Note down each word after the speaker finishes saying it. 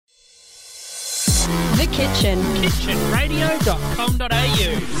The Kitchen.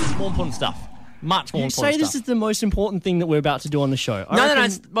 Kitchenradio.com.au. More important stuff. Much more You important say this stuff. is the most important thing that we're about to do on the show.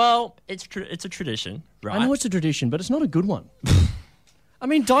 No. It's a tradition, right? I know it's a tradition, but it's not a good one. I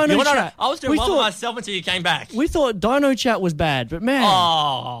mean, Dino You wanna know- Chat. I was doing we well for thought, myself until you came back. we thought Dino Chat was bad, but man.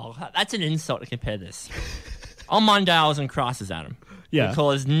 Oh, that's an insult to compare this. On Monday, I was in crisis, Adam. Yeah.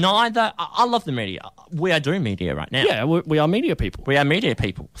 Because I love the media. We are doing media right now. Yeah, we are media people. We are media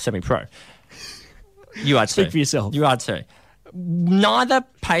people, semi-pro. You are too. Speak for yourself. You are too. Neither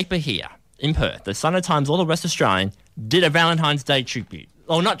paper here in Perth, the Sunday Times or the West Australian, did a Valentine's Day tribute.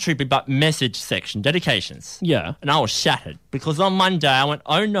 Well, not tribute, but message section, dedications. Yeah. And I was shattered because on Monday I went,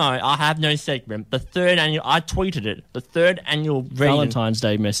 oh no, I have no segment. I tweeted it. The third annual reading Valentine's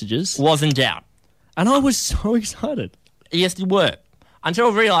Day messages. was in doubt. And I was so excited. Yes, you were.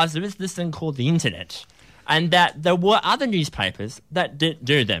 Until I realised there is this thing called the internet and that there were other newspapers that didn't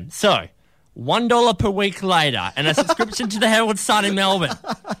do them. So, $1 per week later and a subscription to the Herald Sun in Melbourne.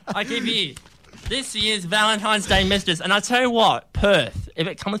 I give you this year's Valentine's Day messages. And I tell you what, Perth, if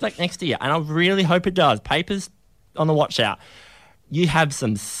it comes back next year, and I really hope it does, papers on the watch out, you have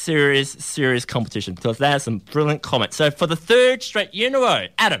some serious competition because there are some brilliant comments. So for the third straight year in a row,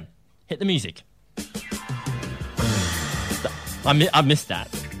 Adam, hit the music. I missed that.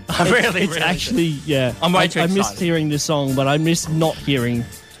 I really It's actually, yeah. I'm way too I missed excited. hearing this song, but I missed not hearing.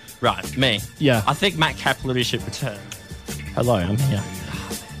 Right, me. Yeah. I think Matt Caplity should return. Hello, I'm here.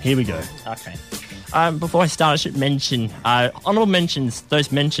 Here we go. Okay. Before I start, I should mention honourable mentions,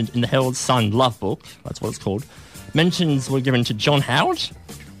 those mentioned in the Herald Sun Love Book. That's what it's called. Mentions were given to John Howard.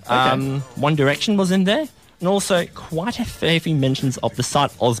 Okay. One Direction was in there. And also quite a fair few mentions of the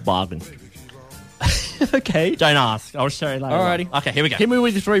site Ozbargain. Okay. Don't ask. I'll show you later. Alrighty. on. Okay, here we go. Hit me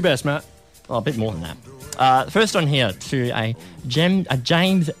with your three best, Matt. Oh, a bit more than that. The first one here to a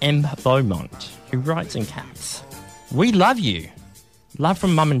James M. Beaumont, who writes in caps, "We love you. Love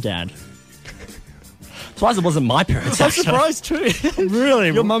from Mum and Dad." Surprised it wasn't my parents, I'm actually. surprised too.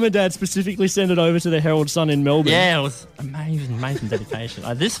 Really? Your mum and dad specifically sent it over to the Herald Sun in Melbourne. Yeah, it was amazing dedication.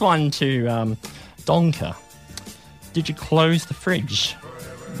 This one to Donka. "Did you close the fridge?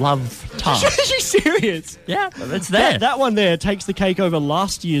 Love, Tart." Are you serious? Yeah, it's there. That one there takes the cake over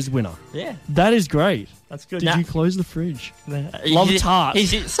last year's winner. Yeah, That is great. that's good. Did Now- you close the fridge? Love Tart.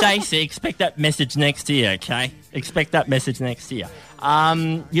 Stacey, expect that message next year, okay? Expect that message next year.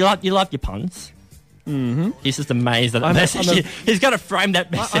 You love your puns. Mm-hmm. He's just amazed at that message. He's got to frame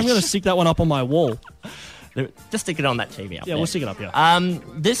that message. I'm going to stick that one up on my wall. Just stick it on that TV up Yeah, there. we'll stick it up here.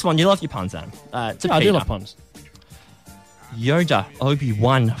 This one, you love your puns, Adam. To I do Peter. love puns. Yoda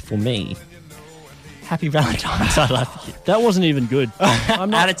Obi-Wan for me. Happy Valentine's, I love you. That wasn't even good. I'm Out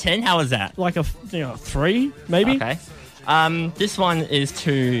not of 10, how was that? like a 3, maybe. Okay. This one is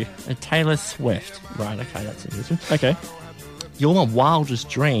to Taylor Swift. Right, okay, that's it. Okay. "You're my wildest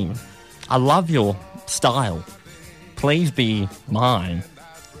dream. I love your style. Please be mine."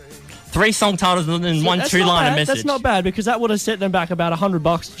 3 song titles and one That's 2-liner not bad. message. That's not bad because that would have set them back about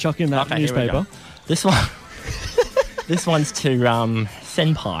 $100 to chuck in that Okay, here we newspaper. go. This one. This one's to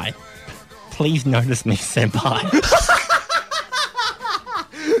Senpai. "Please notice me, Senpai."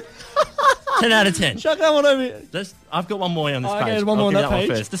 10 out of 10. Chuck that one over. I've got one more on this Okay, page. there's one more I'll on give that one page.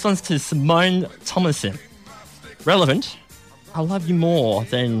 first. This one's to Simone Thomason. Relevant. "I love you more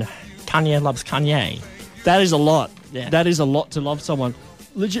than Kanye loves Kanye." That is a lot. Yeah. That is a lot to love someone.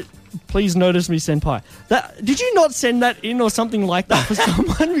 Legit. Please notice me, Senpai. Did you not send that in or something like that for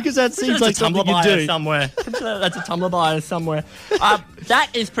someone? Because that seems That's like a Tumblr something you bio do. somewhere. That's a Tumblr bio somewhere. That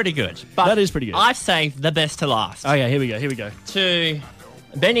is pretty good. But That is pretty good. I've saved the best to last. Okay, here we go. To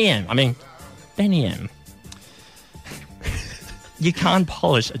Benny M. Benny M. "You can't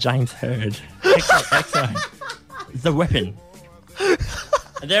polish a James Hurd. XO. The weapon."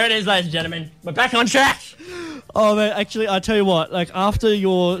 And there it is, ladies and gentlemen. We're back on track. Oh man, actually, I tell you what. Like after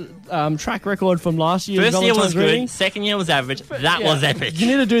your track record from last year's First year was Valentine's reading, good. Second year was average. That yeah, was epic. You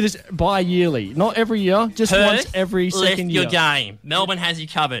need to do this bi-yearly, not every year, just Perth, once every lift second year. your game. Melbourne has you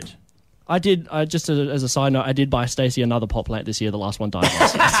covered. I did. Just as a side note, I did buy Stacey another pot plant this year. The last one died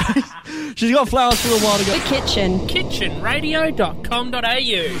last year. She's got flowers for a while to go. The Kitchen.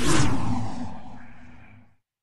 Kitchenradio.com.au.